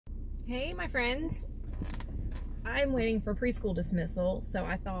Hey my friends, I'm waiting for preschool dismissal, so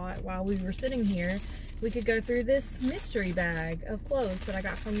I thought while we were sitting here we could go through this mystery bag of clothes that I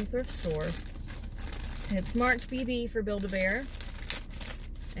got from the thrift store. It's marked BB for Build-A-Bear,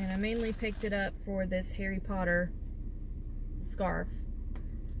 and I mainly picked it up for this Harry Potter scarf.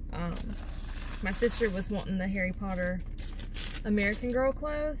 My sister was wanting the Harry Potter American Girl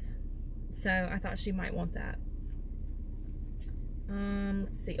clothes, so I thought she might want that.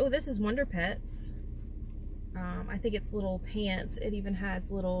 Let's see. Oh, this is Wonder Pets. I think it's little pants. It even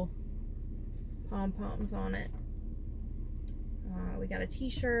has little pom-poms on it. We got a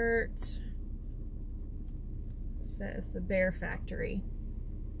t-shirt. It says the Bear Factory.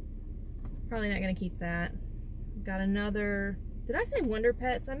 Probably not going to keep that. Got another... Did I say Wonder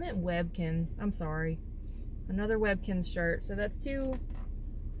Pets? I meant Webkins. I'm sorry. Another Webkins shirt. So that's two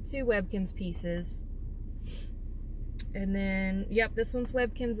Webkins pieces. And then, yep, this one's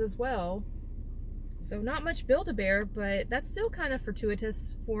Webkins as well. So not much Build-A-Bear, but that's still kind of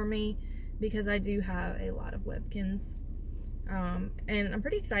fortuitous for me because I do have a lot of Webkins. And I'm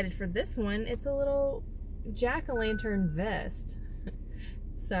pretty excited for this one. It's a little jack-o'-lantern vest.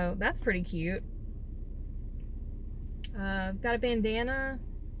 So that's pretty cute. Got a bandana.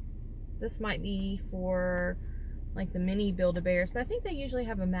 This might be for like the mini Build-A-Bears, but I think they usually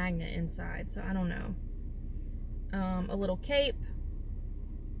have a magnet inside, so I don't know. A little cape.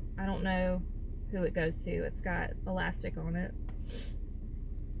 I don't know who it goes to. It's got elastic on it.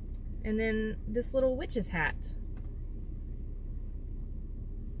 And then this little witch's hat.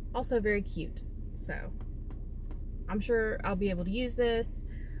 Also very cute. So I'm sure I'll be able to use this.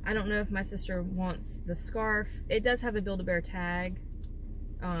 I don't know if my sister wants the scarf. It does have a Build-A-Bear tag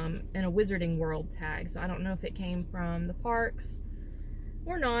and a Wizarding World tag. So I don't know if it came from the parks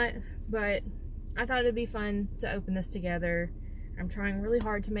or not, but I thought it'd be fun to open this together. I'm trying really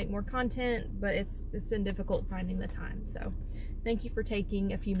hard to make more content, but it's been difficult finding the time. So thank you for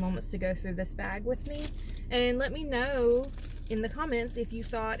taking a few moments to go through this bag with me. And let me know in the comments if you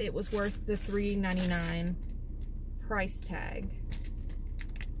thought it was worth the $3.99 price tag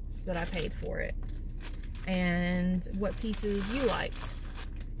that I paid for it. And what pieces you liked.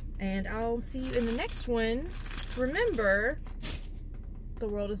 And I'll see you in the next one. Remember, the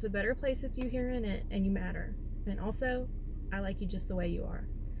world is a better place with you here in it, and you matter. And also, I like you just the way you are.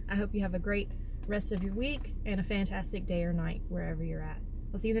 I hope you have a great rest of your week and a fantastic day or night wherever you're at.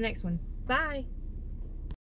 I'll see you in the next one. Bye!